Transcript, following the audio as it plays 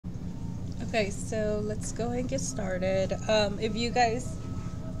Okay, so let's go ahead and get started. If you guys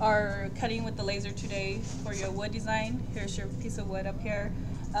are cutting with the laser today for your wood design, here's your piece of wood up here.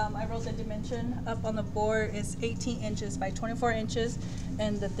 I wrote the dimension up on the board. It's 18 inches by 24 inches,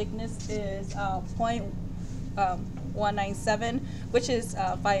 and the thickness is 0.197, which is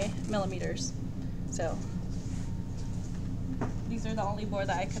 5 millimeters. So these are the only board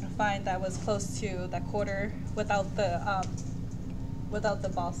that I could find that was close to that quarter without the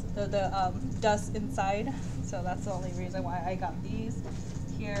dust inside. So that's the only reason why I got these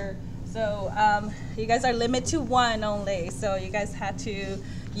here. So you guys are limited to one only, so you guys had to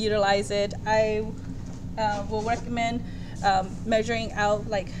utilize it. I will recommend measuring out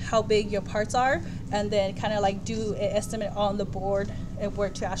like how big your parts are, and then kind of like do an estimate on the board and where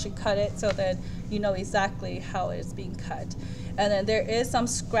to actually cut it, so that you know exactly how it's being cut. And then there is some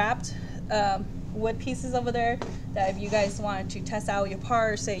scrapped wood pieces over there that if you guys wanted to test out your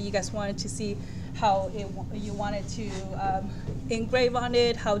part, say you guys wanted to see how you wanted to engrave on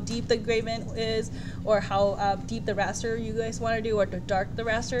it, how deep the engraving is, or how deep the raster you guys want to do, or the dark the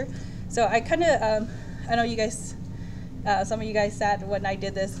raster. So I kind of I know you guys, some of you guys sat when I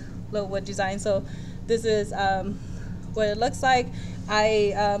did this little wood design, so this is what it looks like.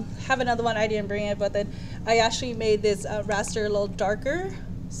 I have another one, I didn't bring it, but then I actually made this raster a little darker,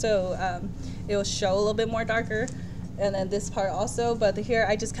 so it will show a little bit more darker. And then this part also, but here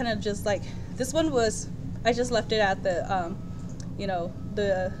I just kind of just like, this one was, I just left it at the you know,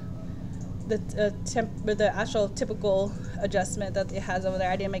 the actual typical adjustment that it has over there.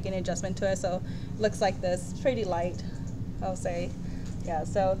 I didn't make any adjustment to it, so it looks like this. Pretty light, I'll say. Yeah,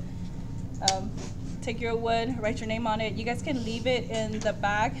 so take your wood, write your name on it. You guys can leave it in the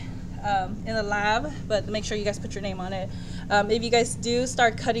bag in the lab, but make sure you guys put your name on it. If you guys do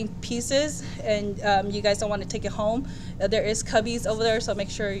start cutting pieces and you guys don't want to take it home, there is cubbies over there, so make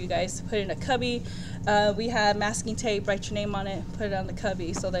sure you guys put it in a cubby. We have masking tape, write your name on it, put it on the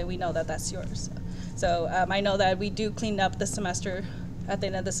cubby so that we know that that's yours. So I know that we do clean up the semester, at the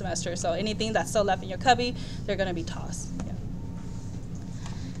end of the semester, so anything that's still left in your cubby, they're going to be tossed. Yeah.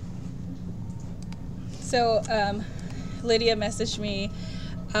 So Lydia messaged me.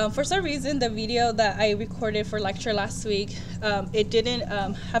 For some reason, the video that I recorded for lecture last week, it didn't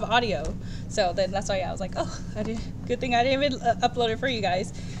have audio. So then that's why I was like, oh, good thing I didn't even upload it for you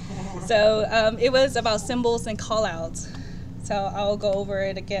guys. So it was about symbols and callouts. So I'll go over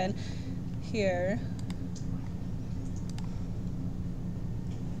it again here.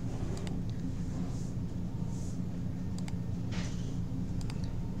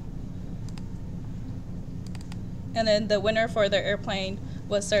 And then the winner for the airplane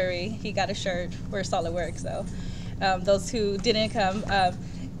was Surrey. He got a shirt for SolidWorks. So those who didn't come,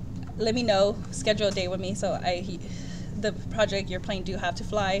 let me know, schedule a day with me. So the project, your plane do have to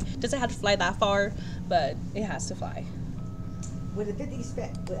fly. Doesn't have to fly that far, but it has to fly. With a 50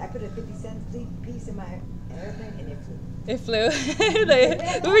 cent, I put a 50-cent piece in my airplane and it flew. It flew.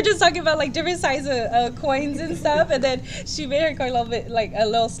 We were just talking about like different sizes of coins and stuff, and then she made her coin a little bit, like a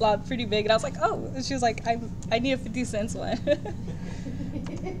little slot pretty big, and I was like, oh, and she was like, I need a 50-cent one.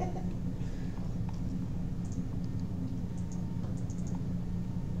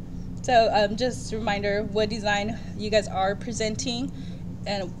 So just a reminder, wood design you guys are presenting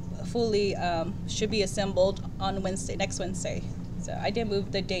and fully should be assembled on Wednesday, next Wednesday. So I did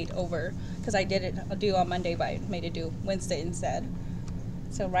move the date over because I did it due on Monday, but I made it due Wednesday instead.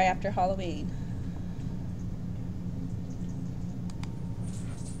 So right after Halloween.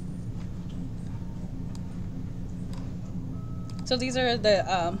 So these are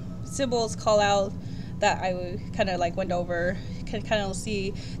the symbols, call out, that I kind of like went over. You can kind of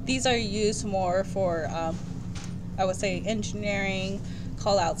see these are used more for I would say engineering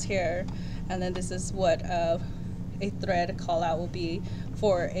call outs here, and then this is what a thread call out will be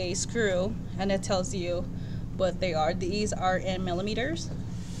for a screw, and it tells you what they are. These are in millimeters.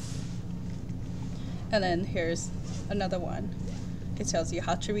 And then here's another one. It tells you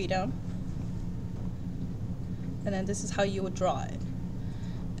how to read them. And then this is how you would draw it.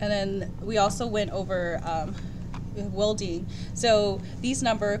 And then we also went over welding. So these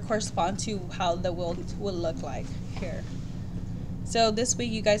numbers correspond to how the weld will look like here. So this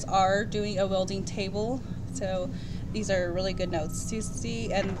week you guys are doing a welding table. So these are really good notes to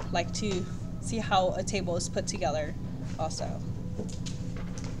see, and like to see how a table is put together also.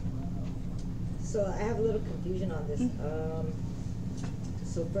 So I have a little confusion on this.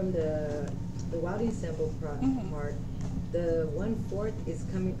 So from the welding symbol part, the 1/4 is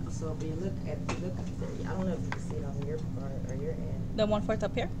coming. So if you look up there, I don't know if you can see it on your part or your end. The 1/4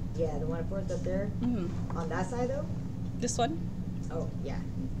 up here? Yeah, the 1/4 up there. On that side though. This one? Oh, yeah.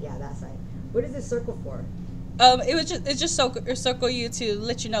 Yeah, that side. What is this circle for? It's just circle you to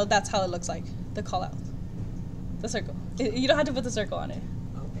let you know that's how it looks like, the call out. The circle. You don't have to put the circle on it.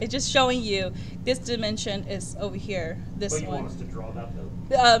 Okay. It's just showing you this dimension is over here. This But you one. want us to draw that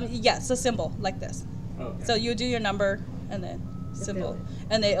though? Yes, a symbol like this. Okay. So you do your number and then symbol,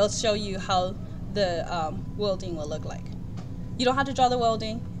 and then it'll show you how the welding will look like. You don't have to draw the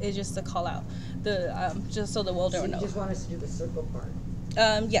welding. It's just a call out. The just so the welder So will you know. just want us to do the circle part?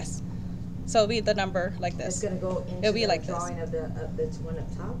 Yes. So it'll be the number like this. It's gonna go into It'll be the like drawing this. of the one up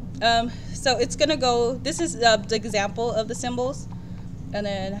top? So it's gonna go. This is the example of the symbols, and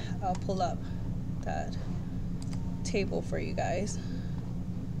then I'll pull up that table for you guys.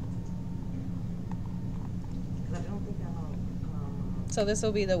 I don't think I know. So this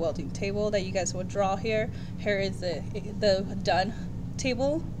will be the welding table that you guys will draw here. Here is the done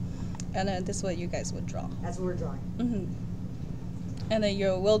table, and then this is what you guys would draw. That's what we're drawing. And then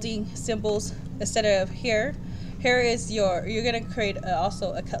your welding symbols, instead of here is you're gonna create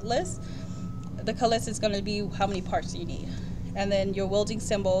also a cut list. The cut list is gonna be how many parts you need, and then your welding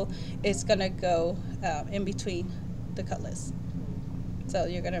symbol is gonna go in between the cut list. So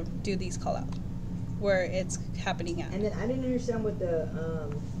you're gonna do these call out where it's happening at. And then I didn't understand what the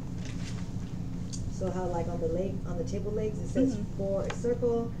so how like on the table legs it says 4 a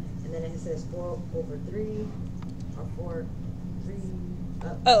circle, and then it says 4/3 or 4 3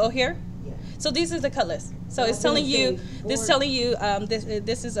 up. Oh, here. Yeah. So this is the cut list. So So it's it's telling gonna you, say this four. telling you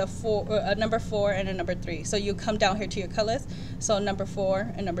this is a number 4 and a number 3. So you come down here to your cut list. So number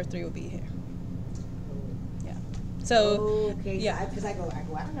 4 and number 3 will be here. Yeah. So Okay. yeah. Because I don't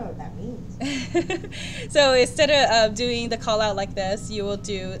know what that means. So instead of doing the call out like this, you will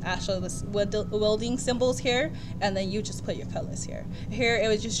do actually this welding symbols here, and then you just put your cut list here. Here it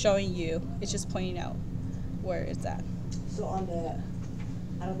was just showing you. It's just pointing out where it's at. So on the,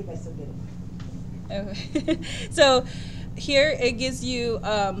 I don't think I still get it. Okay. So here it gives you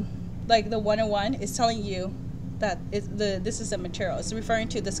like the 101 is telling you that this is a material. It's referring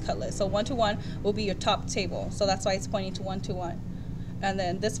to this cut list. So 1-to-1 will be your top table. So that's why it's pointing to 1-to-1. And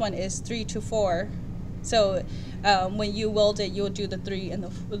then this one is 3-to-4. So when you weld it, you'll do the 3 and the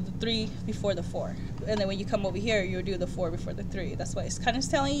 3 before the 4. And then when you come over here, you'll do the 4 before the 3. That's what it's kind of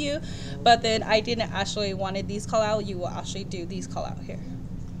telling you. But then I didn't actually wanted these call out. You will actually do these call out here.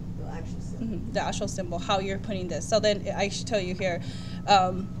 The actual symbol. The actual symbol, how you're putting this. So then I should tell you here,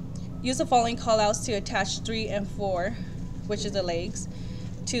 use the following call outs to attach 3 and 4, which is the legs,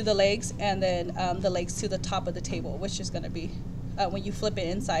 to the legs, and then the legs to the top of the table, which is going to be, when you flip it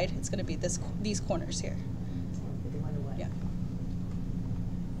inside, it's going to be these corners here. Yeah.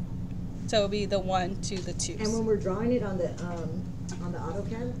 So it'll be the 1 to the 2s. And when we're drawing it on the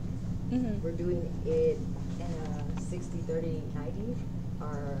AutoCAD, we're doing it in a 60, 30, 90,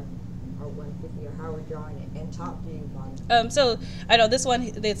 or 150, or how we're drawing it, and top to bottom. So I know this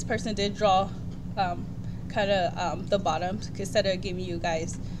person did draw kind of the bottom instead of giving you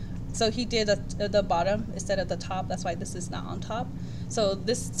guys. So he did the bottom instead of the top. That's why this is not on top. So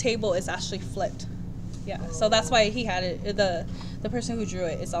this table is actually flipped. Yeah. So that's why he had it. The person who drew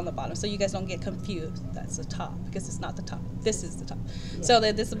it is on the bottom. So you guys don't get confused. That's the top because it's not the top. This is the top. Yeah. So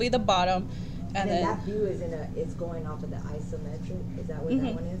then this will be the bottom. And then that view is it's going off of the isometric. Is that what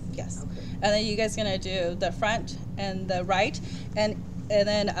that one is? Yes. Okay. And then you guys gonna do the front and the right, and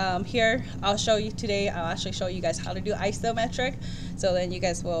then here I'll show you today. I'll actually show you guys how to do isometric, so then you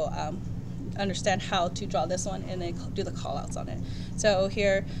guys will understand how to draw this one and then do the call outs on it. So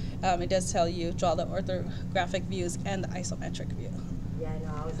here it does tell you draw the orthographic views and the isometric view. Yeah, I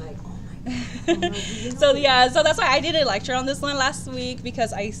know. I was like, So yeah, so that's why I did a lecture on this one last week,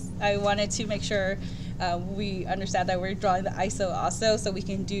 because I wanted to make sure we understand that we're drawing the ISO also, so we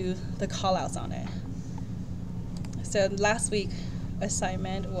can do the call outs on it. So last week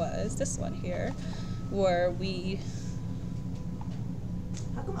assignment was this one here, where we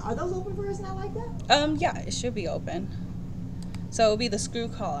how come, are those open for us now like that? yeah, it should be open. So it'll be the screw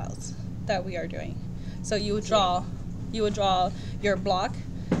call outs that we are doing. So you would draw your block,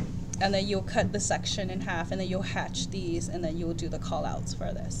 and then you'll cut the section in half, and then you'll hatch these, and then you will do the call outs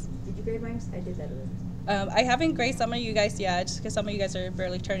for this. Did you grade mine? I did that already. I haven't graded some of you guys yet, just because some of you guys are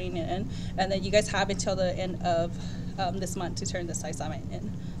barely turning it in, and then you guys have until the end of this month to turn this assignment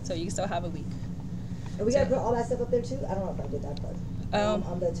in, so you still have a week. And we gotta put all that stuff up there too? I don't know if I did that part.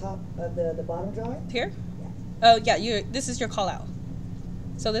 On the top of the bottom drawing? Here? Yeah. Oh yeah, this is your call out.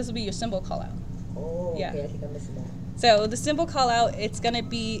 So this will be your symbol call out. Oh, Yeah. okay, I think I'm missing that. So the symbol call out, it's gonna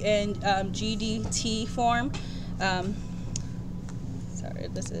be in GDT form. Sorry,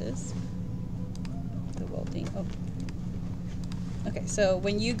 this is the welding. Oh. Okay, so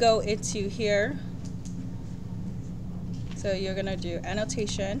when you go into here, so you're gonna do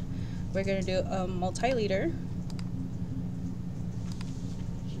annotation. We're gonna do a multi-leader.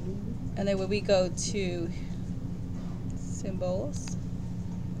 And then when we go to symbols,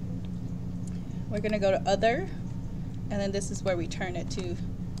 we're gonna go to other, and then this is where we turn it to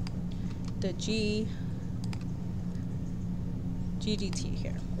the GDT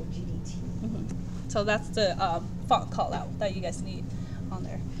here. Oh, GDT. So that's the font call out that you guys need on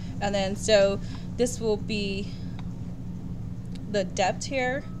there. And then so this will be the depth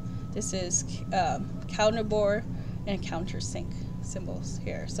here. This is counterbore and countersink symbols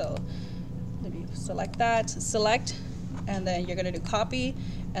here. So let me select that, select, and then you're gonna do copy,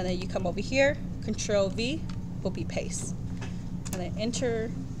 and then you come over here, Control V will be paste, and then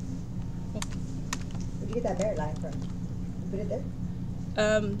enter. Where'd you get that bear line from? You put it there?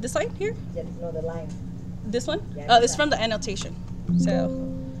 This line here? Yeah, no, the line. This one? Yeah, Oh, it's from the annotation. So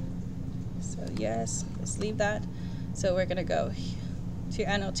yes, let's leave that. So we're gonna go to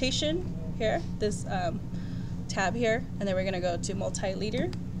annotation here, this tab here, and then we're gonna go to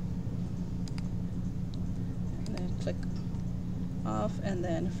multi-leader, and then click off, and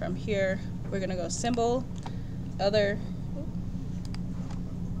then from here we're gonna go symbol, other,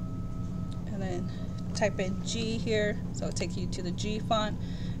 and then type in G here, so it'll take you to the G font,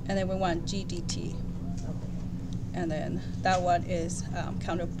 and then we want GDT. And then that one is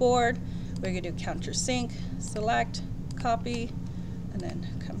counterboard. We're gonna do countersink, select, copy, and then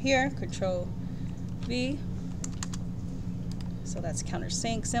come here, Control V. So that's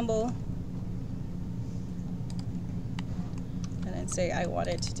countersink symbol. And then say I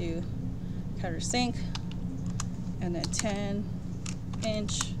wanted to do countersink, and then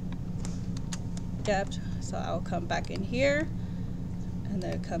 10-inch depth. So I'll come back in here, and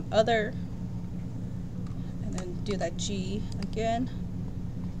then come other, and then do that G again.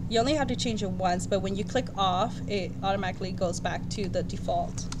 You only have to change it once, but when you click off, it automatically goes back to the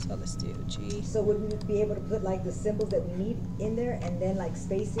default. So let's do G. So would we be able to put like the symbols that we need in there and then like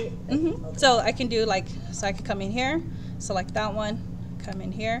space it? Okay. So I can do like, so I can come in here, select that one, come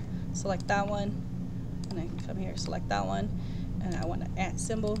in here, select that one, and then come here, select that one, and I want an @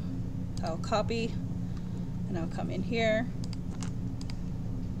 symbol. I'll copy, and I'll come in here,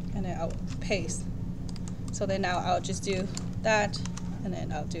 and then I'll paste. So then now I'll just do that, and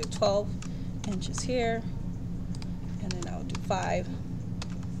then I'll do 12 inches here, and then I'll do 5,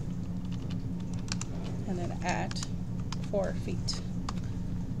 and then at 4 feet.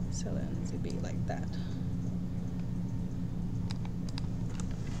 So then it would be like that.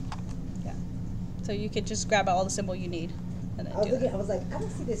 Yeah. So you could just grab all the symbol you need, and then do it. I was like, I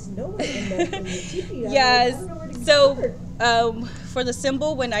don't see this nowhere in the GP. Yes. Like, I don't know where to So start. for the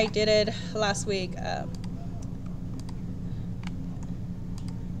symbol, when I did it last week,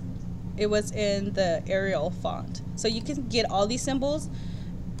 it was in the Arial font. So you can get all these symbols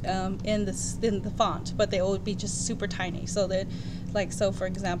in the font, but they will be just super tiny. So that, like, so for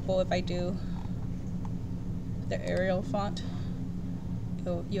example, if I do the Arial font,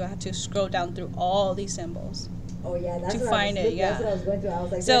 you have to scroll down through all these symbols. Oh yeah, that's to what find I was, it. Yeah. That's what I was going through. I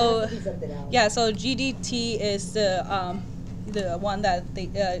was like, So there has to be something else. yeah, so GDT is the one that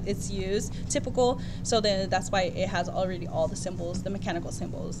it's used typical. So then that's why it has already all the symbols, the mechanical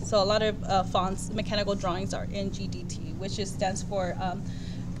symbols. So a lot of fonts, mechanical drawings are in GDT, which is stands for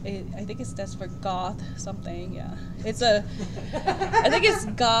I think it stands for Goth something. Yeah, it's a I think it's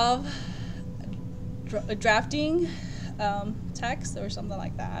Gov drafting text or something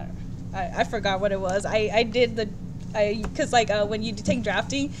like that. I forgot what it was. I did the because like when you take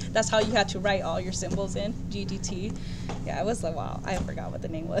drafting, that's how you had to write all your symbols in GDT. Yeah, I was like, wow, I forgot what the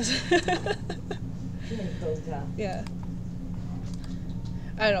name was. Too many codes, huh? Yeah.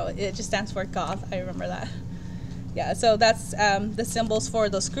 I don't know, it just stands for Goth. I remember that. Yeah, so that's the symbols for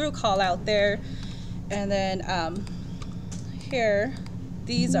the screw call out there. And then here,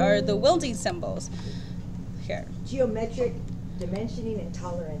 these are the welding symbols. Here. Geometric, dimensioning, and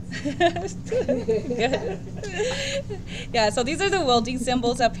tolerance. Good. Yeah, so these are the welding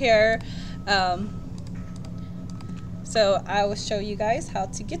symbols up here. So I will show you guys how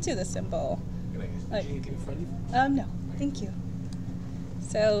to get to the symbol. No, thank you.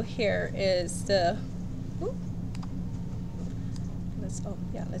 So here is the, let's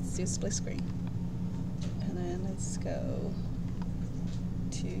do split screen. And then let's go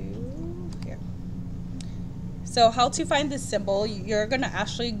to here. So how to find this symbol, you're gonna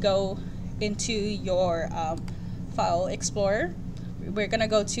actually go into your file explorer. We're gonna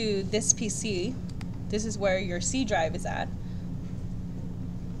go to this PC. This is where your C drive is at.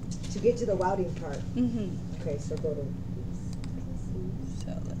 To get to the welding part. Mm-hmm. Okay, so go to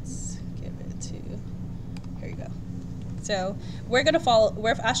So we're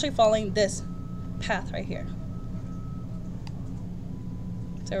actually following this path right here.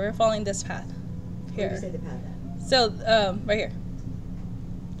 So we're following this path here. Where did you say the path at? So right here.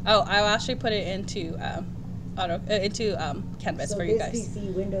 Oh, I'll actually put it into Canvas for you guys. So this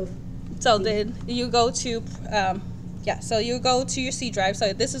PC Windows. So then you go to so you go to your C drive.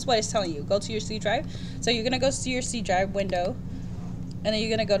 So this is what it's telling you. Go to your C drive. So you're gonna go to your C drive window, and then you're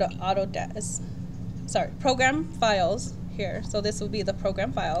gonna go to program files here. So this will be the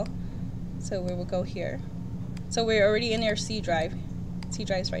program file. So we will go here. So we're already in your C drive. C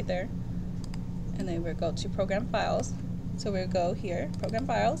drive's right there. And then we'll go to program files. So we'll go here, program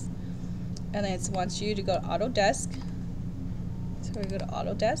files. And then it wants you to go to Autodesk. So we go to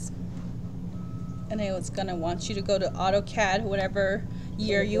Autodesk. And then it's gonna want you to go to AutoCAD, whatever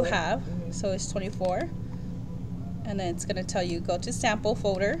year 24. You have. Mm-hmm. So it's 24. And then it's gonna tell you go to sample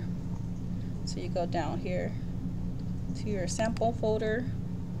folder. So you go down here to your sample folder,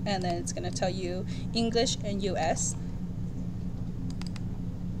 and then it's gonna tell you English and US.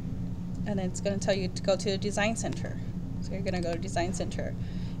 And then it's gonna tell you to go to the Design Center. So you're gonna go to Design Center,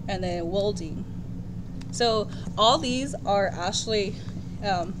 and then Welding. So all these are actually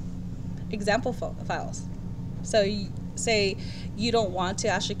example files. So say you don't want to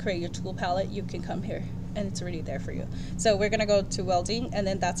actually create your tool palette, you can come here and it's already there for you. So we're gonna go to Welding, and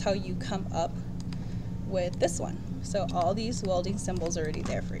then that's how you come up with this one. So all these welding symbols are already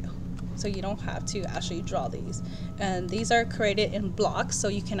there for you. So you don't have to actually draw these. And these are created in blocks, so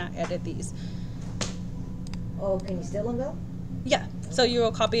you cannot edit these. Oh, can you steal them though? Yeah, so you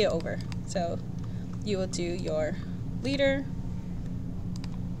will copy it over. So you will do your leader,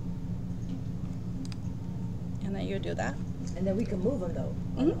 and then you do that. And then we can move them though.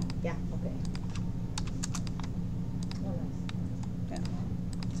 Mm-hmm. Oh, no. Yeah, okay. Oh, nice. Yeah.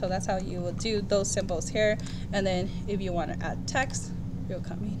 So that's how you will do those symbols here. And then if you want to add text, you'll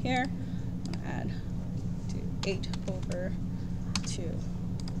come in here and add to 8/2.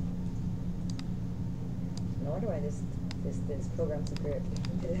 No wonder why this program's so good.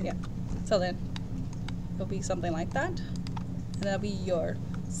 Yeah. So then it'll be something like that, and that'll be your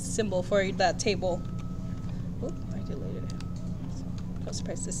symbol for that table. Oh, I deleted it. So just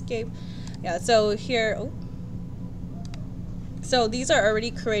press escape. Yeah. So here. Oh. So these are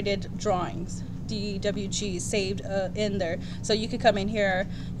already created drawings. DWG saved in there. So you could come in here,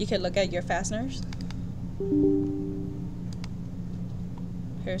 you can look at your fasteners.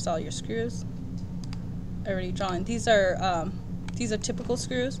 Here's all your screws already drawn. These are typical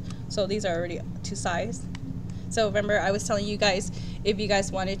screws, so these are already to size. So remember I was telling you guys, if you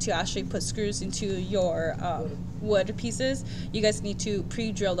guys wanted to actually put screws into your wood pieces, you guys need to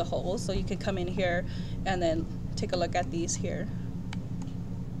pre-drill the holes. So you can come in here and then take a look at these here.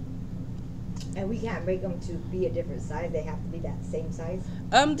 And we can't make them to be a different size. They have to be that same size.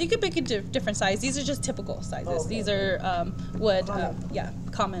 You could make a different size. These are just typical sizes. Oh, okay. These are wood,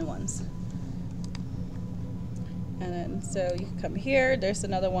 common ones. And then so you can come here. There's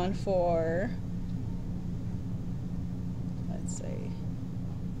another one for, let's say,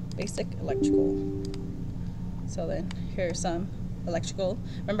 basic electrical. So then here's some electrical.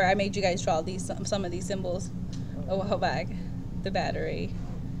 Remember I made you guys draw these some of these symbols. A while back, the battery.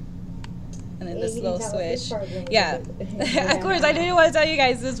 And then this little switch. Yeah. Of course, I didn't want to tell you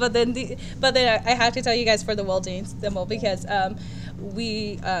guys this, but then I had to tell you guys for the welding symbol, because so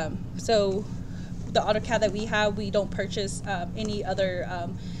the AutoCAD that we have, we don't purchase any other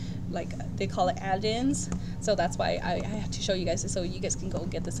like they call it add-ins. So that's why I have to show you guys this, so you guys can go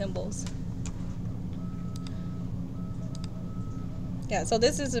get the symbols. Yeah. So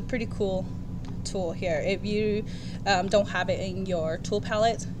this is a pretty cool tool here. If you don't have it in your tool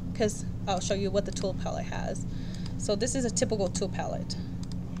palette, because I'll show you what the tool palette has. So this is a typical tool palette.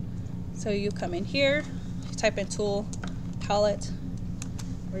 So you come in here, you type in tool palette.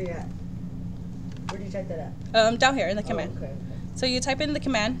 Where you at? Where do you type that at? Down here in the command. Okay. So you type in the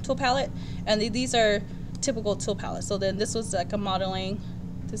command tool palette, and these are typical tool palettes. So then this was like a modeling.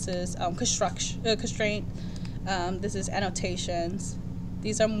 This is constraint. This is annotations.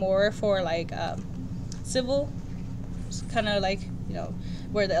 These are more for like civil, kind of like, you know,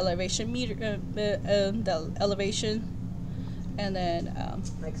 where the elevation meter, the elevation, and then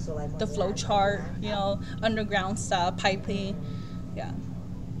like the flow chart, you know, underground stuff, piping, yeah.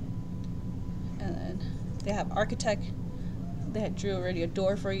 And then they have architect. They had drew already a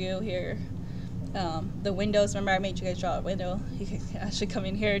door for you here. The windows. Remember, I made you guys draw a window. You can actually come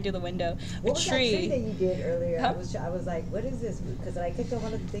in here and do the window. What was tree. That tree that you did earlier? Huh? I was like, what is this? Because I clicked on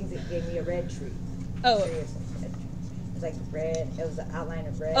one of the things that gave me a red tree. Oh. It was like red. It was an outline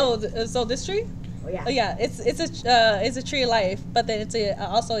of red. Oh, so this tree? Oh yeah. Oh yeah, it's a tree of life, but then it's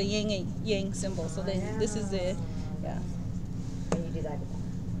also a yin and yang symbol. So then this is it. Yeah. And you designed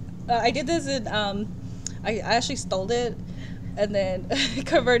it. I did this in I actually stole it and then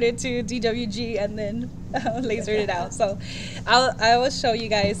converted to DWG and then lasered it out. So I will show you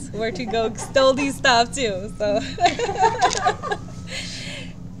guys where to go steal these stuff too. So.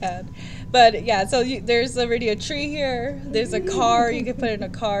 But yeah, so there's already a tree here. There's a car. You can put in a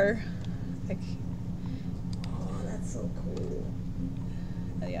car. Like, oh, that's so cool.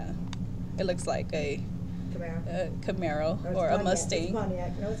 Yeah, it looks like a Camaro No, or a Pontiac. Mustang. It's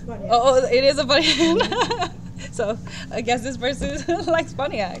Pontiac. No, it's Pontiac. Oh, it is a Pontiac. So I guess this person likes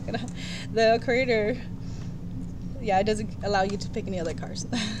Pontiac. The creator, yeah, it doesn't allow you to pick any other cars.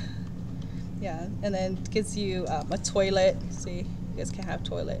 Yeah, and then it gives you a toilet. See, you guys can have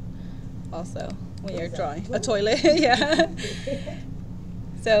toilet also when you're drawing. A toilet, yeah.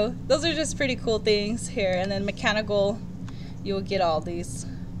 So those are just pretty cool things here. And then mechanical, you will get all these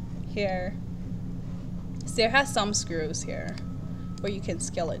here. So there has some screws here where you can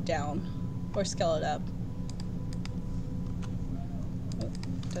scale it down or scale it up. Oh,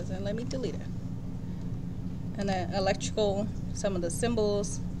 doesn't let me delete it. And then electrical, some of the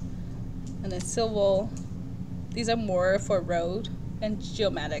symbols. And then civil, these are more for road and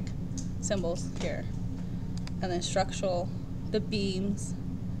geometric symbols here. And then structural, the beams,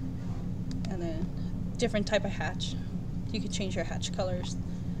 and then different type of hatch. You can change your hatch colors.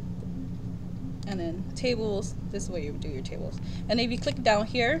 And then tables, this is where you do your tables. And if you click down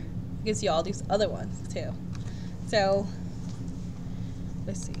here, it gives you all these other ones too. So,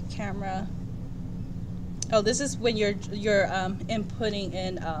 let's see, camera. Oh, this is when you're inputting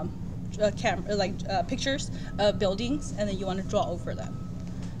in pictures of buildings, and then you want to draw over them.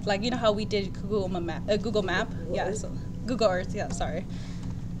 Like, you know how we did Google Map? Yeah, so Google Earth, yeah, sorry.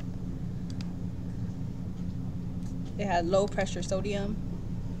 It had low pressure sodium.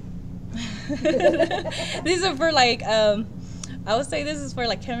 These are for like, I would say this is for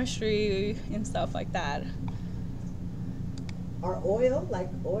like chemistry and stuff like that. Or oil, like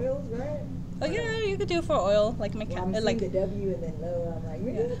oils, right? Oh yeah, you could do it for oil, like I'm seeing like the W and then low. I'm like,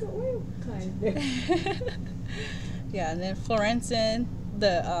 maybe it's an oil kind. Yeah, and then fluorescent,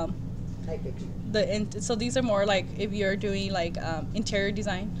 Type picture. So these are more like if you're doing like interior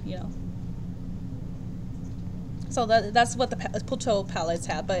design, you know. So that's what the Puto palettes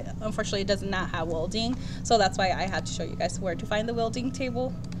have, but unfortunately it does not have welding. So that's why I had to show you guys where to find the welding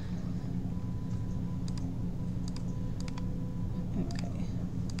table. Okay.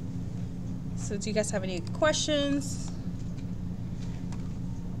 So do you guys have any questions?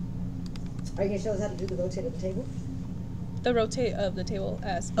 Are you going to show us how to do the rotate of the table? The rotate of the table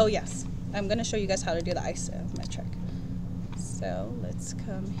as, oh yes. I'm going to show you guys how to do the isometric. So let's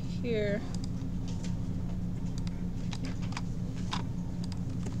come here.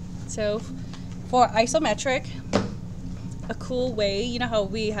 So for isometric, a cool way, you know how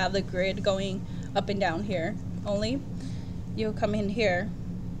we have the grid going up and down here only? You'll come in here.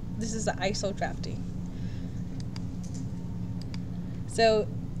 This is the ISO drafting. So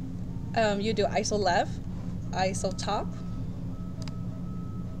you do ISO left, ISO top,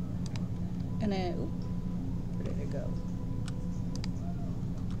 and then, where did it go?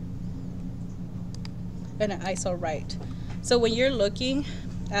 And then ISO right. So when you're looking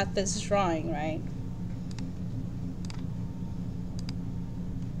at this drawing, right?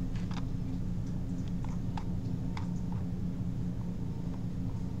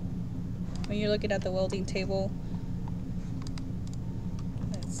 When you're looking at the welding table,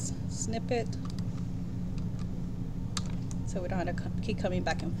 let's snip it so we don't have to keep coming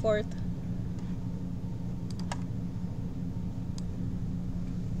back and forth.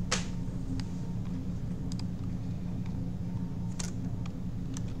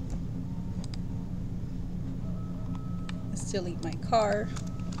 Delete my car.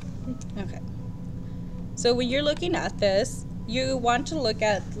 Okay. So when you're looking at this, you want to look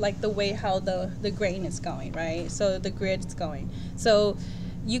at like the way how the grain is going, right? So the grid is going. So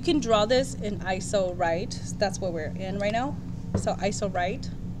you can draw this in ISO right. That's what we're in right now. So ISO right,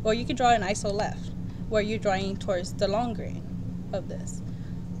 or you can draw in ISO left, where you're drawing towards the long grain of this.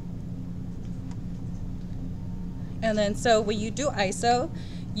 And then so when you do ISO,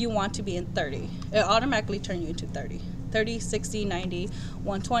 you want to be in 30. It automatically turns you into 30. 30, 60, 90,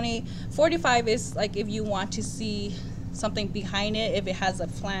 120. 45 is like if you want to see something behind it, if it has a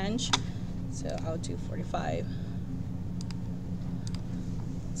flange. So I'll do 45.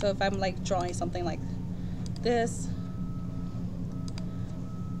 So if I'm like drawing something like this,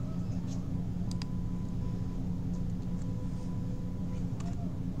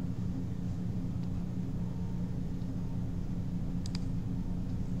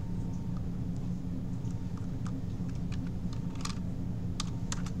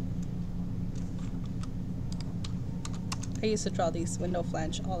 I used to draw these window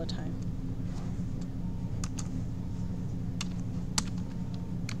flange all the time.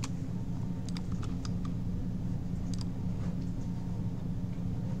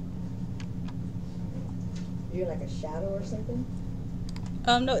 You're like a shadow or something?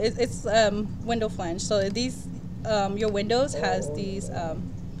 No, it's window flange. So these your windows has these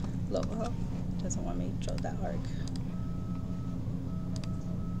logo. Doesn't want me to draw that arc.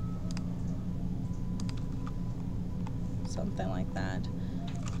 Something like that.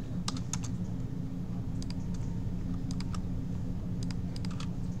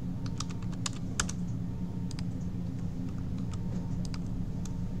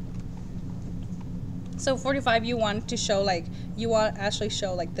 So 45, you want to show like, you want to actually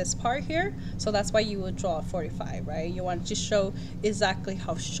show like this part here. So that's why you would draw a 45, right? You want to show exactly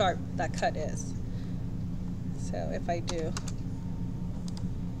how sharp that cut is. So if I do,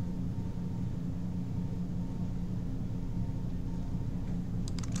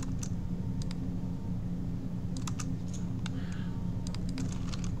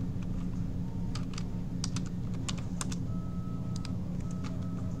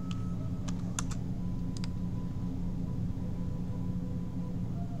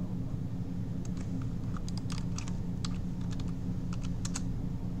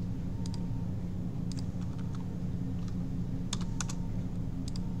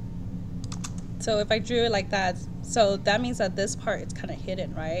 so if I drew it like that, so that means that this part is kind of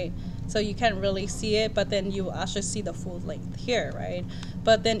hidden, right? So you can't really see it, but then you actually see the full length here, right?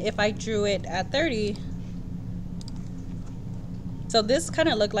 But then if I drew it at 30, so this kind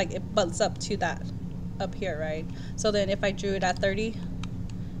of looked like it butts up to that up here, right? So then if I drew it at 30,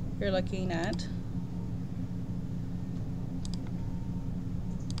 you're looking at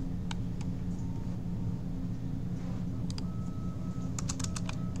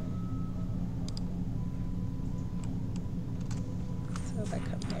if I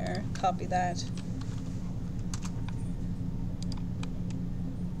come here, copy that.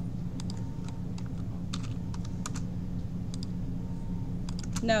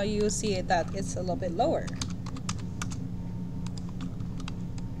 Now you see it that it's a little bit lower.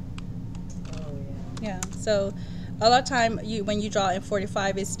 Oh yeah. Yeah, so a lot of time when you draw in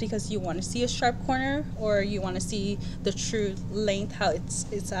 45, it's because you want to see a sharp corner, or you want to see the true length, how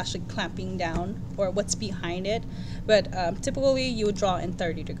it's actually clamping down, or what's behind it. But typically you would draw in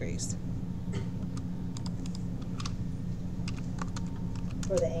 30 degrees.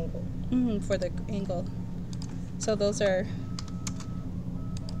 For the angle. For the angle. So those are.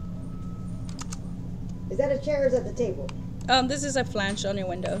 Is that a chair or is that the table? This is a flange on your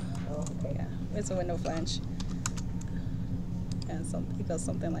window. Oh, okay. Yeah, it's a window flange. And it goes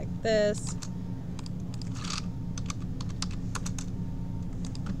something like this.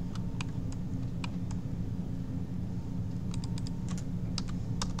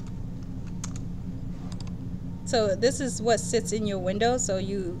 So this is what sits in your window, so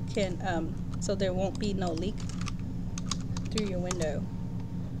you can, so there won't be no leak through your window.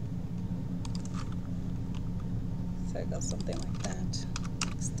 So it goes something like that.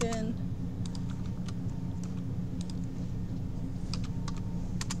 Extend.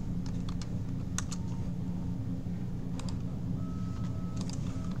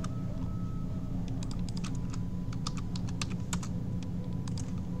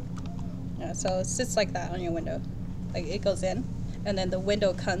 Yeah, so it sits like that on your window. Like it goes in, and then the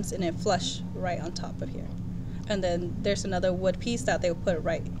window comes and it flush right on top of here. And then there's another wood piece that they'll put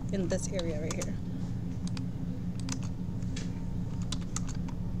right in this area right here.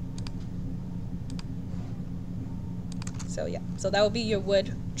 So yeah, so that will be your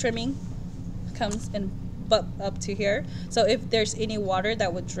wood trimming, comes and butt up to here. So if there's any water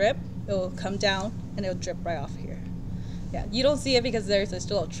that would drip, it will come down and it'll drip right off here. Yeah, you don't see it because there's this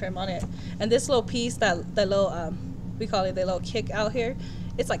little trim on it. And this little piece, that the little, we call it the little kick out here,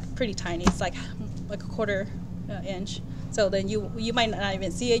 it's like pretty tiny. It's like a quarter inch. So then you might not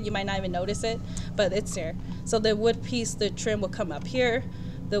even see it, you might not even notice it, but it's there. So the wood piece, the trim will come up here.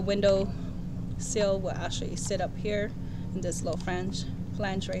 The window sill will actually sit up here in this little flange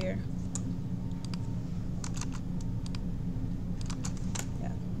right here.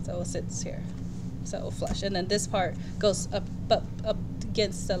 Yeah, so it sits here. So it'll flush, and then this part goes up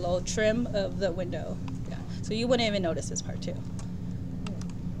against the little trim of the window. Yeah, so you wouldn't even notice this part too.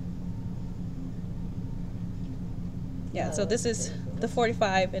 Yeah, so this is the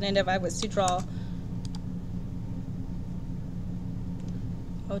 45, and then if I was to draw,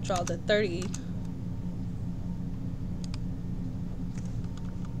 I'll draw the 30.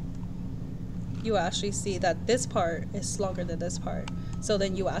 You actually see that this part is longer than this part. So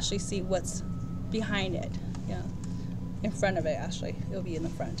then you actually see what's behind it. Yeah. in front of it. Actually, it'll be in the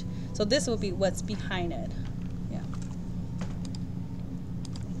front. So this will be what's behind it. Yeah.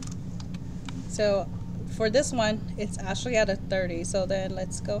 So for this one, it's actually at a 30. So then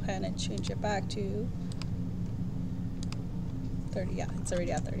let's go ahead and change it back to 30. Yeah, it's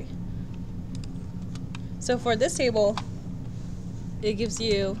already at 30. So for this table, it gives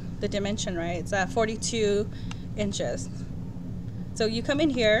you the dimension, right? It's at 42 inches. So you come in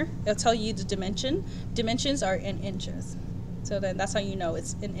here, it'll tell you the dimension. Dimensions are in inches. So then that's how you know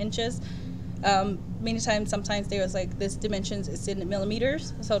it's in inches. Many times, sometimes there was like this dimensions is in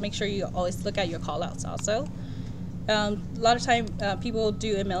millimeters. So make sure you always look at your callouts also. A lot of time people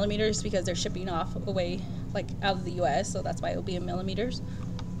do in millimeters because they're shipping off away like out of the US. So that's why it'll be in millimeters.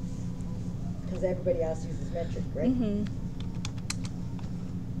 Because everybody else uses metric, right? Mm-hmm.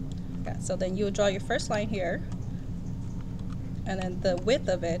 Yeah, so then you would draw your first line here. And then the width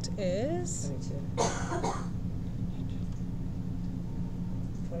of it is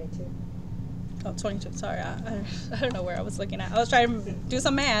 22. Oh, 22. Sorry, I don't know where I was looking at. I was trying to do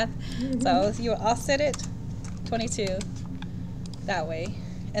some math. So you offset it 22 that way.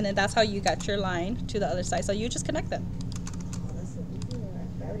 And then that's how you got your line to the other side. So you just connect them. Oh, that's so easy.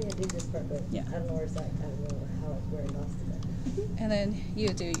 I already did this part, but yeah. I don't know where it's at. I don't know where I lost it at. And then you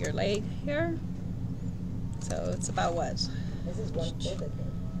do your leg here. So it's about what? This is 1/4, I think.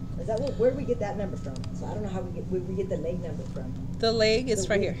 Is that where do we get that number from? So I don't know how where we get the leg number from. The leg is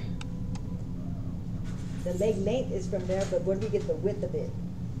right here. The leg length is from there, but where do we get the width of it?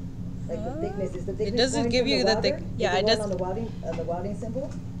 Like the thickness, is the thickness? It doesn't give you the thick. Yeah, it does. On the welding symbol.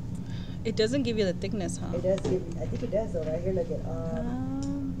 It doesn't give you the thickness, huh? It does give. I think it does though. Right here, look at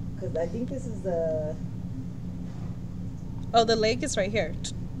because I think this is the. Oh, the leg is right here.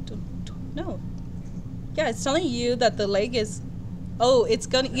 No. Yeah, it's telling you that the leg is. Oh, it's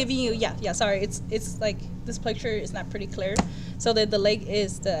gonna give you. Yeah. Sorry, it's like this picture is not pretty clear. So that the leg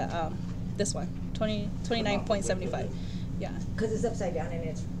is the this one, 29.75. Yeah. Because it's upside down and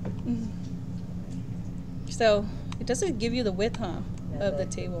it's. So it doesn't give you the width, huh, of the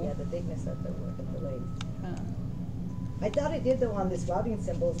table. Yeah, the thickness of the leg. I thought it did though on this welding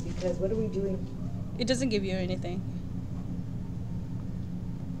symbols because what are we doing? It doesn't give you anything.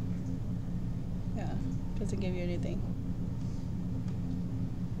 Yeah, doesn't give you anything.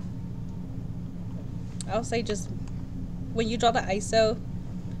 I'll say just when you draw the ISO,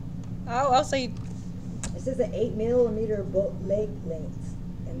 I'll say. It says an 8 millimeter leg length,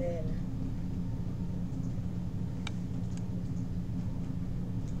 and then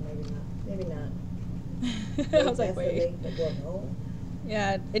maybe not. I was like, wait.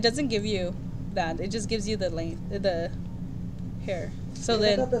 Yeah, it doesn't give you that. It just gives you the length, the hair. So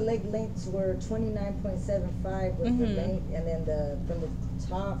then. I thought the leg lengths were 29.75 was the length, and then from the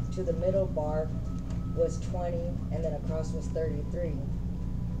top to the middle bar was 20, and then across was 33.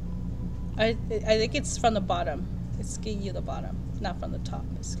 I think it's from the bottom. It's giving you the bottom, not from the top.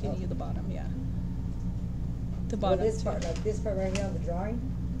 It's giving you the bottom, yeah. The bottom. Well, this part, like this part right here on the drawing,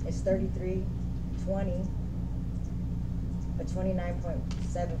 is 33, 20, a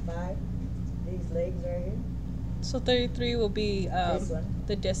 29.75. These legs right here. So 33 will be this one.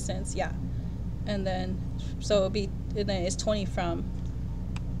 The distance, yeah. And then, so it'll be, and then it's 20 from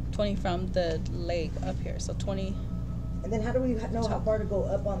the leg up here. So 20. And then how do we know how far to go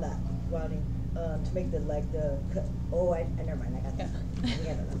up on that welding to make the cut? Oh, I never mind. I got that.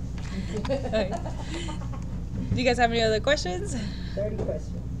 Okay. Do you guys have any other questions? 30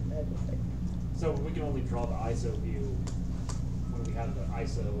 questions. So we can only draw the ISO view when we have the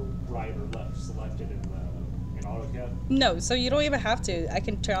ISO right or left selected in AutoCAD? No, so you don't even have to. I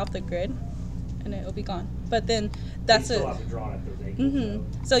can turn off the grid and it'll be gone. But then that's you still have to draw it at those angles.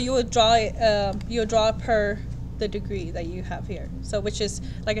 So you would draw it, you'll draw per the degree that you have here. So which is,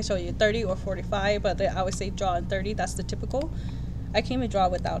 like I showed you, 30 or 45, but I always say draw in 30. That's the typical. I can even draw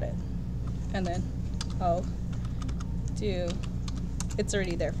without it. And then I'll do, it's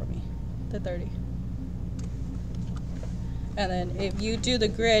already there for me, the 30. And then if you do the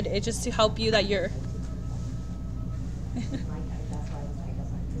grid, it's just to help you that you're,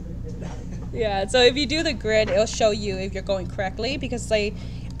 yeah, so if you do the grid, it'll show you if you're going correctly, because say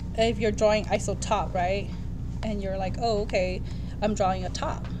if you're drawing ISO top, right, and you're like, oh, okay, I'm drawing a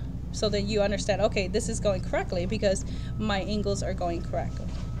top, so then you understand, okay, this is going correctly because my angles are going correctly.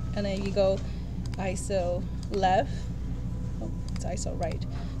 And then you go ISO left, oh, it's ISO right.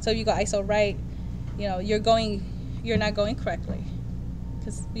 So if you go ISO right, you know, you're not going correctly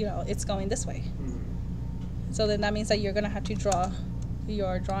because, you know, it's going this way. So then that means that you're going to have to draw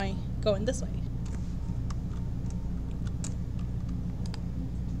your drawing going this way.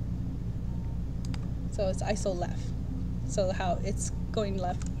 So it's ISO left. So how it's going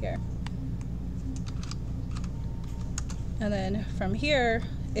left here. And then from here,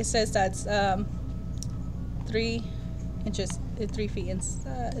 it says that's 3 inches, 3 feet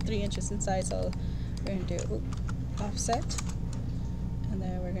inside, 3 inches inside. So we're gonna do offset, and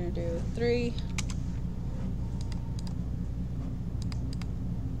then we're gonna do 3.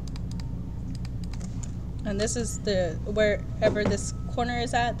 And this is the, wherever this corner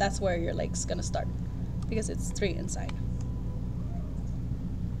is at, that's where your leg's gonna start, because it's 3 inside.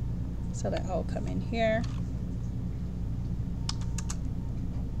 So that I'll come in here.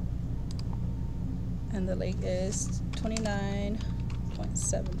 And the leg is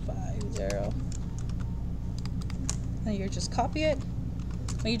 29.750. And you just copy it.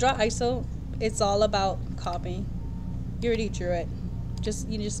 When you draw ISO, it's all about copying. You already drew it. You just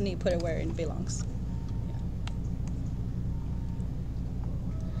need to put it where it belongs. Yeah.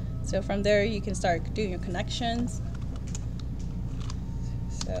 So from there, you can start doing your connections.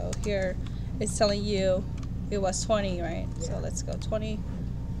 So here, it's telling you it was 20, right? Yeah. So let's go 20.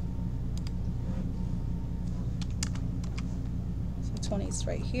 20 is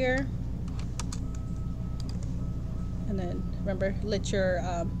right here, and then remember, let your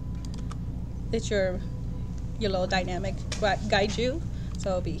little dynamic guide you. So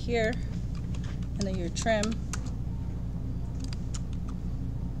it'll be here, and then your trim.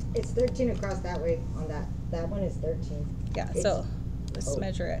 It's 13 across that way. On that one is 13. Yeah. So let's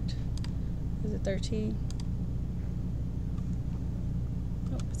measure it. Is it 13?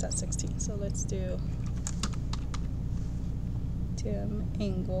 Oh, it's at 16. So let's do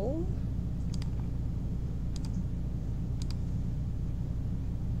angle.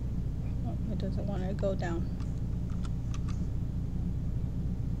 Oh, it doesn't want to go down.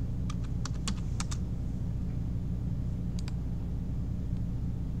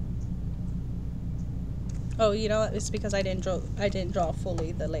 Oh, you know what? It's because I didn't draw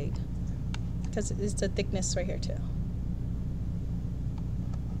fully the leg, because it's the thickness right here too.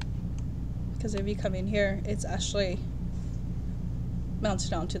 Because if you come in here, it's actually mounts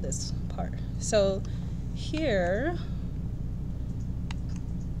down to this part. So here,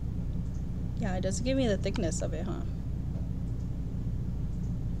 yeah, it doesn't give me the thickness of it, huh?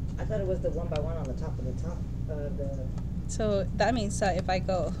 I thought it was the 1 by 1 on the top of the top of the. So that means that if I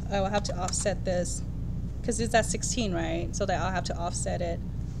go, I will have to offset this, because it's at 16, right? So that I'll have to offset it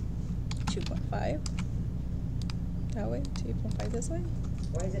 2.5 that way, 2.5 this way.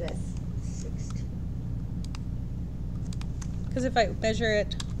 Why is it at 16? Because if I measure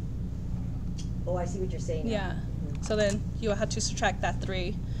it, oh, I see what you're saying now. Yeah. Mm-hmm. So then you will have to subtract that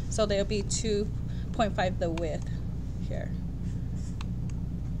 3. So there'll be 2.5 the width here.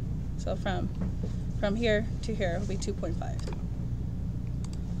 So from here to here will be 2.5.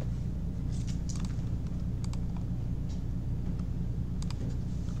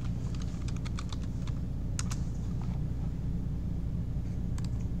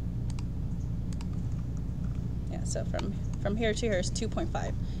 Yeah. So from here to here is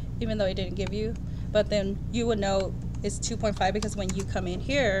 2.5, even though it didn't give you, but then you would know it's 2.5 because when you come in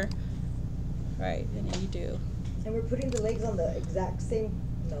here, right, and then you do. And we're putting the legs on the exact same,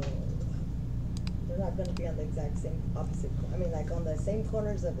 no, they're not going to be on the exact same opposite, I mean like on the same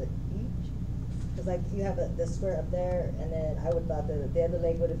corners of each, because like you have the square up there, and then I would thought the other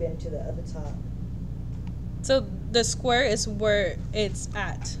leg would have been to the other top. So the square is where it's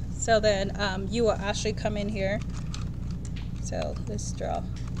at. So then you will actually come in here. So let's draw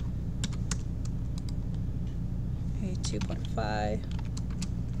a 2.5.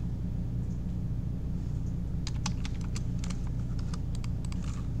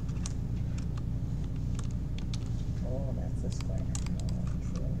 Oh, that's the square. Oh,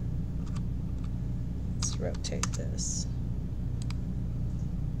 true. Let's rotate this.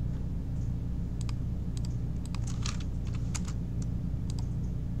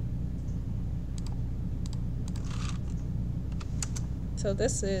 So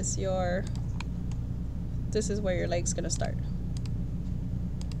this is where your leg's gonna start.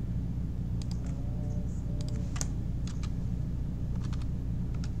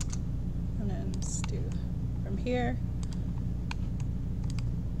 And then let's do from here.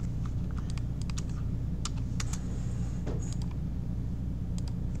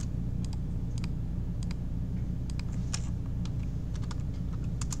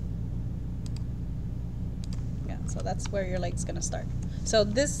 Yeah, so that's where your leg's gonna start. So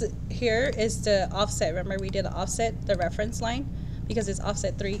this here is the offset. Remember we did the offset, the reference line, because it's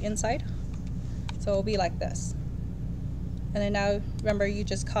offset 3 inside. So it'll be like this. And then now, remember, you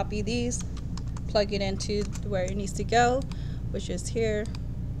just copy these, plug it into where it needs to go, which is here,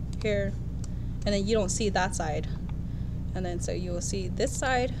 here, and then you don't see that side. And then so you will see this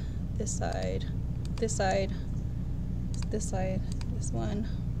side, this side, this side, this side, this one.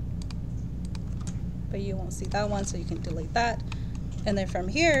 But you won't see that one, so you can delete that. And then from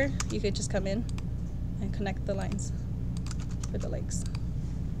here, you could just come in and connect the lines for the legs.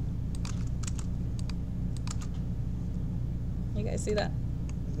 You guys see that?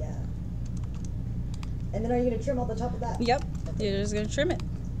 Yeah. And then are you going to trim all the top of that? Yep, you're just gonna trim it.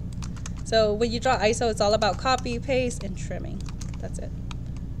 So when you draw ISO, it's all about copy, paste, and trimming. That's it.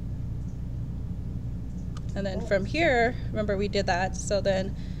 And then from here, remember we did that, so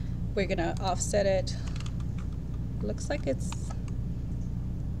then we're gonna offset it. Looks like it's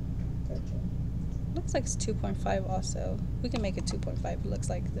 2.5 also. We can make it 2.5. It looks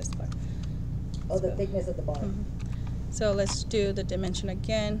like this part. Oh, the thickness at the bottom. So let's do the dimension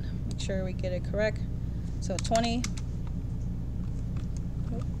again. Make sure we get it correct. So 20.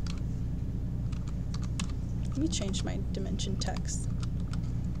 Oh. Let me change my dimension text.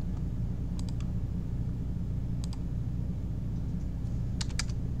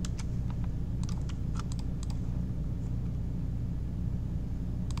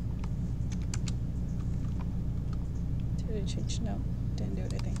 Did it change? No, didn't do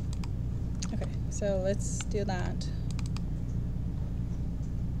anything. Okay, so let's do that.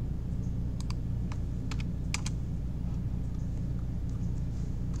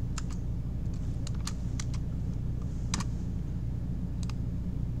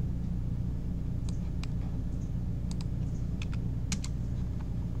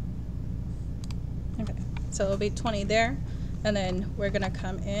 Okay, so it'll be 20 there, and then we're gonna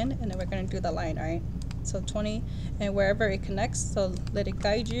come in and then we're gonna do the line, right? So 20, and wherever it connects, so let it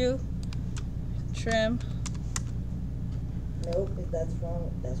guide you. Trim. Nope, that's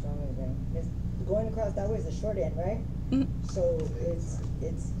wrong. That's wrong again. It's going across that way is the short end, right? Mm-hmm. So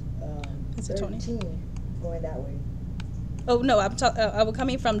it's a 20? 13 going that way. Oh no, I'm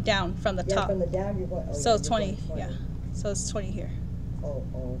coming from down, from the Yeah, top. from the down you're going. Oh, So yeah, it's you're 20, going yeah. So it's 20 here. Oh,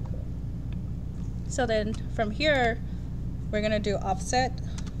 okay. So then from here, we're gonna do offset.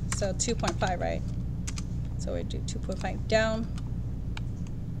 So 2.5, right? So we do 2.5 down.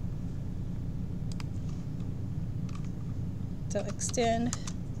 So extend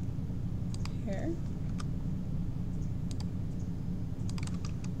here.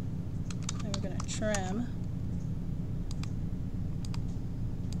 And we're gonna trim.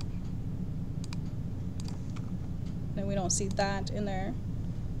 And we don't see that in there.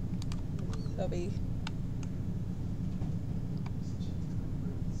 So it'll be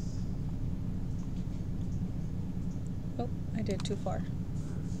oh, I did too far.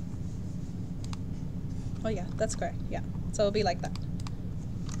 Oh yeah, that's correct. Yeah. So it'll be like that.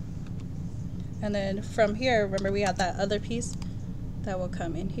 And then from here, remember we have that other piece that will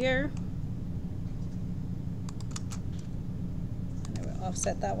come in here. And then we'll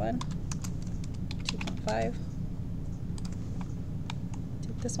offset that one. 2.5.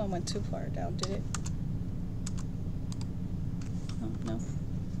 This one went too far down, did it? Oh, no.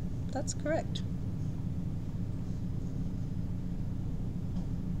 That's correct.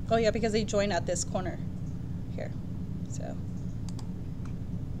 Oh yeah, because they join at this corner here. So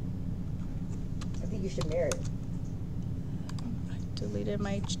I think you should mirror it. I deleted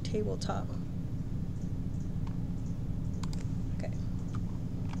my tabletop. Okay.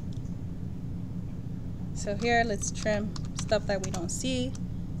 So here, let's trim stuff that we don't see.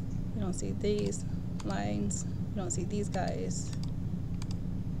 We don't see these lines. We don't see these guys.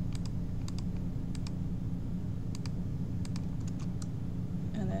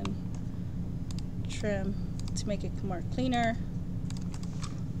 And then trim to make it more cleaner.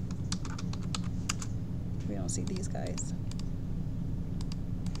 We don't see these guys.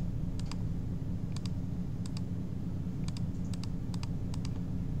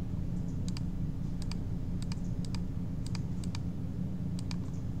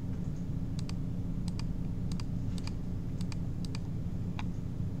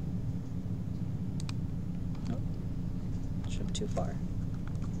 Too far.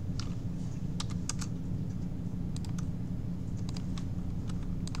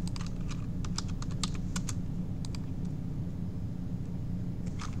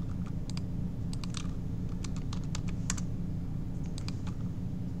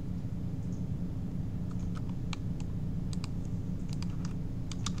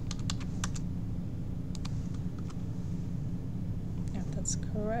 Yeah, that's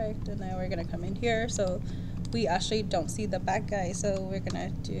correct. And now we're gonna come in here. So we actually don't see the back guy, so we're gonna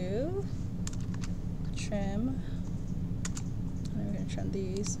do trim, and we're gonna trim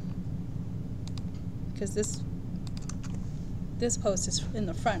these because this post is in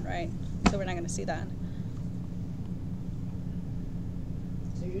the front, right? So we're not gonna see that.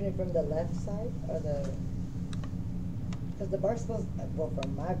 you're doing it from the left side or the? Because the bar's supposed. Well,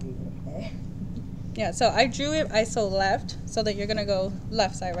 from my view. Yeah, so I drew it ISO left, so that you're gonna go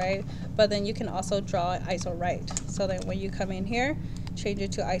left side, right? But then you can also draw it ISO right. So then when you come in here, change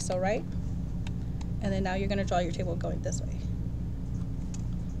it to ISO right, and then now you're gonna draw your table going this way.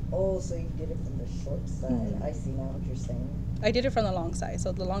 Oh, so you did it from the short side. Mhm. I see now what you're saying. I did it from the long side,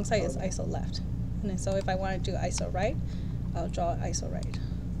 so the long side is Okay. ISO left. And then so if I want to do ISO right, I'll draw ISO right.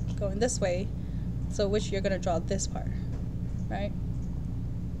 Going this way, so which you're gonna draw this part, right?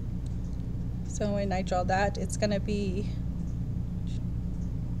 So when I draw that, it's gonna be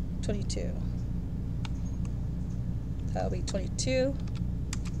 22. That'll be 22.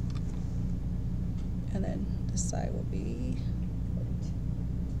 And then this side will be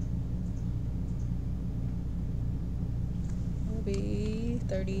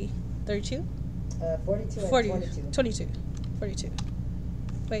 30, 32? 42 and 40, 22. 22, 42.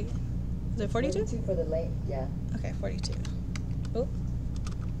 Wait, is it 42? 42 for the lane, yeah. Okay, 42. Oh,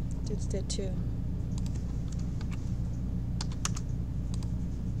 just did 2.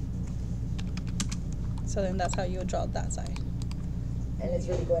 So then that's how you would draw that side. And it's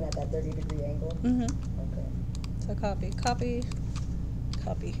really going at that 30-degree angle? Mm-hmm. Okay. So copy, copy,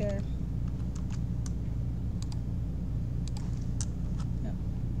 copy here. Yeah.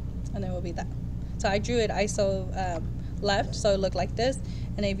 And then it will be that. So I drew it ISO left, so it looked like this.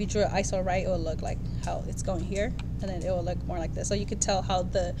 And if you drew it ISO right, it will look like how it's going here. And then it will look more like this. So you can tell how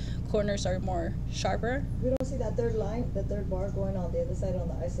the corners are more sharper. We don't see that third line, the third bar going on the other side on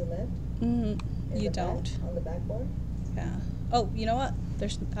the ISO left? Mm-hmm. In You the back, don't. on the back bar? Yeah. Oh, you know what?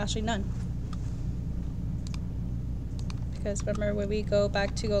 There's actually none. Because remember when we go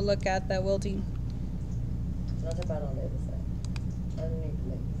back to go look at the welding. So not about on the other side. Underneath the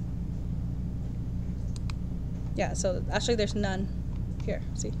legs. Yeah, so actually there's none here.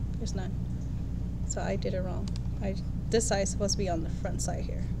 See, there's none. So I did it wrong. This side is supposed to be on the front side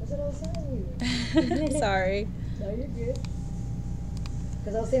here. That's what I was telling you. Sorry. No, you're good.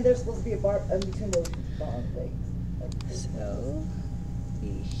 Because I was saying there's supposed to be a bar in between those legs. Like this. So, be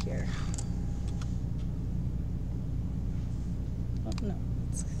here. Oh, no,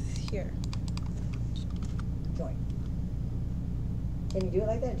 it's here. Joint. Can you do it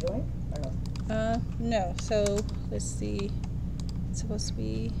like that, joint? Or no? No. So let's see. It's supposed to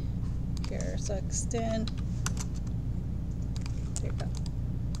be here. So extend. There you go.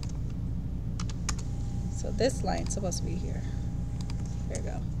 So this line's supposed to be here. There you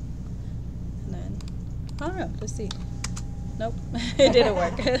go. And then, I don't know. Let's see. Nope, it didn't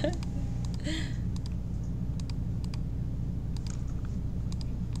work.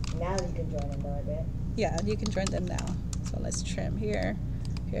 Now you can join them though, I bet. Yeah, you can join them now. So let's trim here,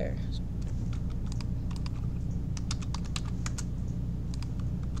 here.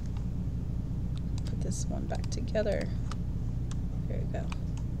 Put this one back together. There you go.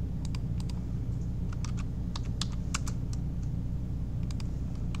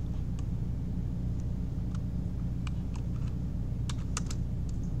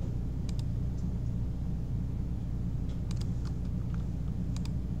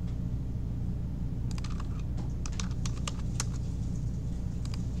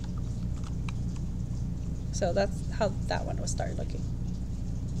 So that's how that one will start looking.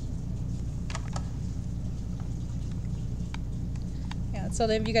 Yeah, so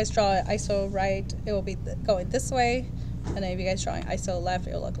then if you guys draw it ISO right, it will be going this way. And then if you guys drawing ISO left,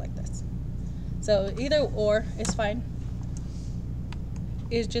 it will look like this. So either or is fine.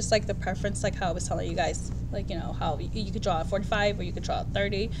 It's just like the preference, like how I was telling you guys. Like, you know, how you could draw a 45 or you could draw a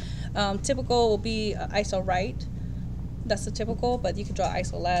 30. Typical will be ISO right. That's the typical, but you could draw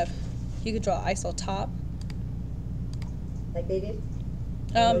ISO left. You could draw ISO top. Like they did?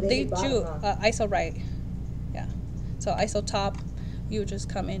 They did drew bottom, huh? ISO right. Yeah. So ISO top, you would just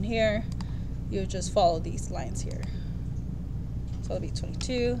come in here. You would just follow these lines here. So it'll be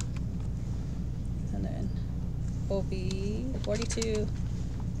 22. And then will be 42.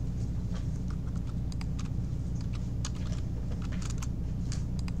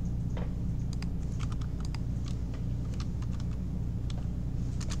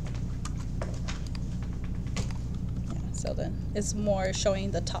 So then it's more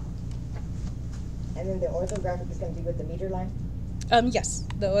showing the top. And then the orthographic is going to be with the meter line? Yes,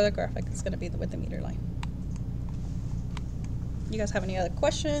 the orthographic is going to be with the meter line. You guys have any other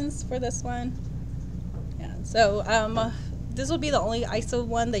questions for this one? Yeah, so this will be the only ISO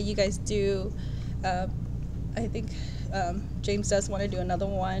one that you guys do. I think James does want to do another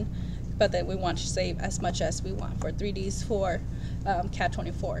one, but then we want to save as much as we want for 3Ds for CAD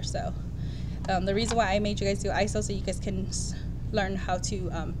 24. So the reason why I made you guys do ISO so you guys can, learn how to,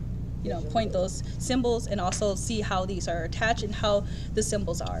 you know, point those symbols and also see how these are attached and how the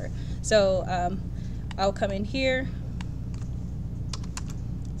symbols are. So I'll come in here.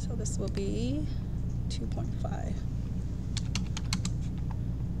 So this will be 2.5.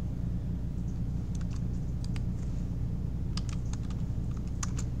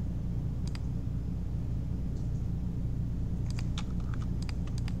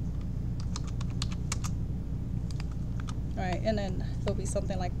 Right, and then it'll be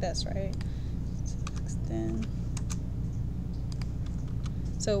something like this, right? Extend.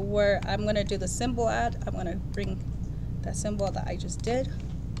 So where I'm gonna do the symbol at, I'm gonna bring that symbol that I just did,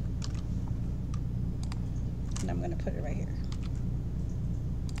 and I'm gonna put it right here.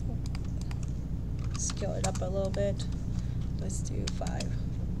 Scale it up a little bit. Let's do 5.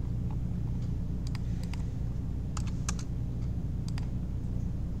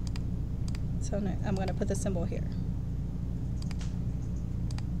 So now I'm gonna put the symbol here.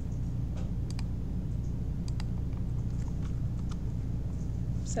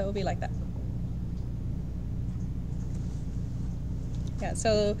 So it'll be like that. Yeah,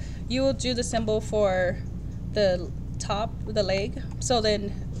 so you will do the symbol for the top, the leg. So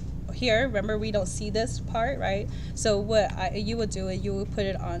then here, remember we don't see this part, right? So what you would do is you would put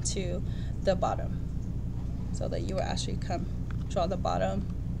it onto the bottom. So that you will actually draw the bottom.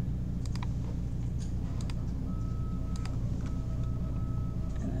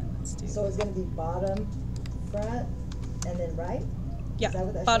 And then let's do. So it's gonna be bottom, front, and then right? Yeah, Is that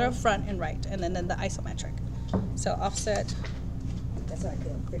what that's bottom, showing? front, and right, and then the isometric. So offset That's why I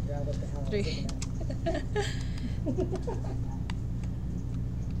couldn't figure out what the hell I was 3. looking at.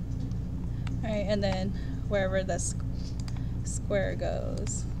 All right, and then wherever the square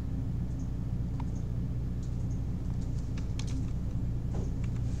goes.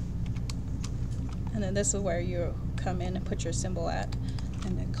 And then this is where you come in and put your symbol at,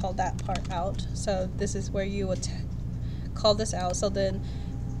 and then call that part out. So this is where you would call this out. So then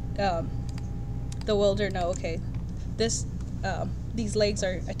the welder know, okay, this these legs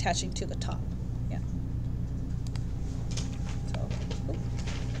are attaching to the top. Yeah. So,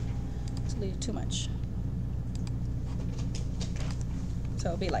 it's a little too much. So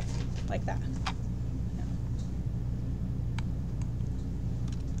it'll be like that. Yeah.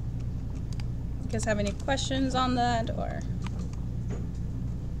 You guys have any questions on that, or?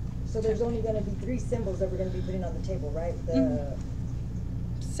 So there's only gonna be 3 symbols that we're gonna be putting on the table, right? The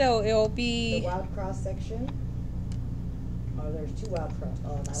So it'll be. the wild cross section. Oh, there's 2 wild cross.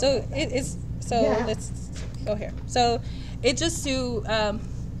 Oh, I don't So know it that. is. So Yeah. let's go here. So it just to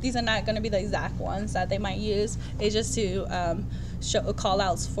these are not going to be the exact ones that they might use. It's just to show call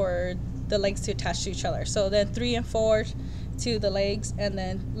outs for the legs to attach to each other. So then 3 and 4 to the legs, and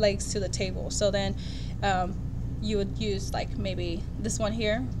then legs to the table. So then you would use like maybe this one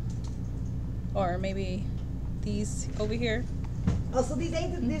here, or maybe these over here. Oh, so these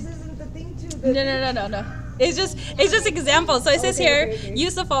ain't this isn't the thing too. No. It's just examples. So it says here, Okay.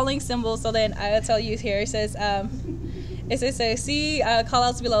 use the following symbols. So then I'll tell you here. It says see call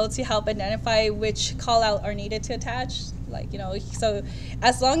outs below to help identify which call out are needed to attach. Like, you know, so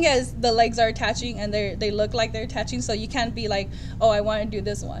as long as the legs are attaching and they look like they're attaching, so you can't be like, oh, I want to do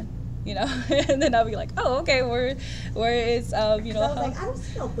this one, you know, and then I'll be like, oh, okay, where is you know. I was like, I don't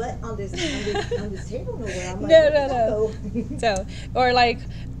see no butt on this table nowhere. I'm like, No. So, or like,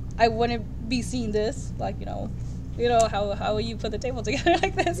 I wouldn't be seeing this, like, you know how you put the table together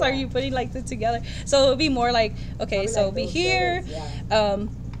like this. Yeah. Are you putting like this together? So it'll be more like, okay, Probably so like it'll be those here,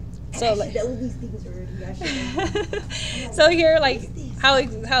 buildings, so like, know these things already. I should so here, like, What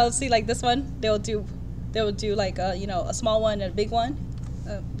is this? how see like this one, they'll do like you know, a small one and a big one.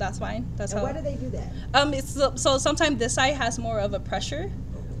 That's fine. That's And how. why do they do that? It's so sometimes this side has more of a pressure,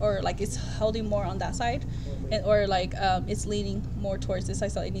 or like it's holding more on that side, or like it's leaning more towards this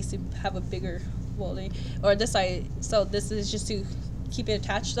side, so it needs to have a bigger welding, or this side. So this is just to keep it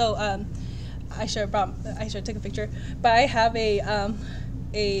attached. So I should take a picture, but I have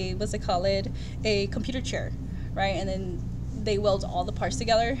a what's it called, a computer chair, right? And then they weld all the parts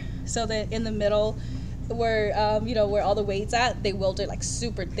together, so that in the middle, where you know, where all the weight's at, they weld it like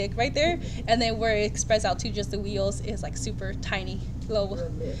super thick right there, and then where it spreads out to just the wheels is like super tiny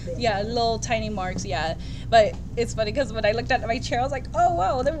little tiny marks. Yeah, but it's funny because when I looked at my chair, I was like, oh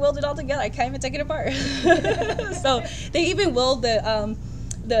wow, they're welded all together. I can't even take it apart. So they even weld the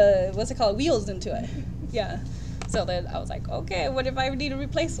what's it called, wheels into it. Yeah. So then I was like, okay, what if I need to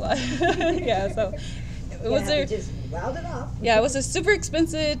replace one? Yeah. So it was just weld it off. yeah, it was a super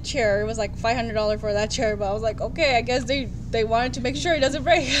expensive chair. It was like $500 for that chair, but I was like, okay, I guess they wanted to make sure it doesn't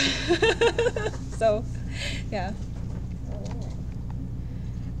break. So, yeah.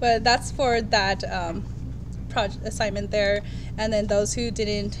 But that's for that project assignment there. And then those who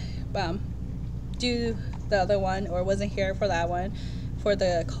didn't do the other one or wasn't here for that one, for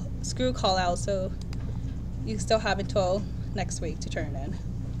the screw call out, so you still have until next week to turn in.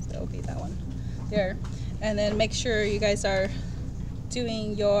 So it'll be that one there. And then make sure you guys are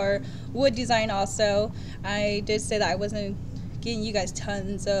doing your wood design also. I did say that I wasn't giving you guys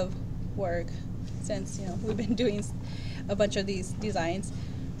tons of work since, you know, we've been doing a bunch of these designs.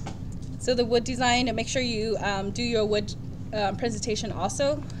 So the wood design, and make sure you do your wood presentation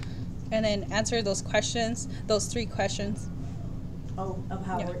also, and then answer those questions, those 3 questions. Oh, of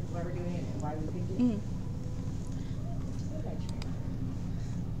how Yeah. why we're doing it and why we picked it?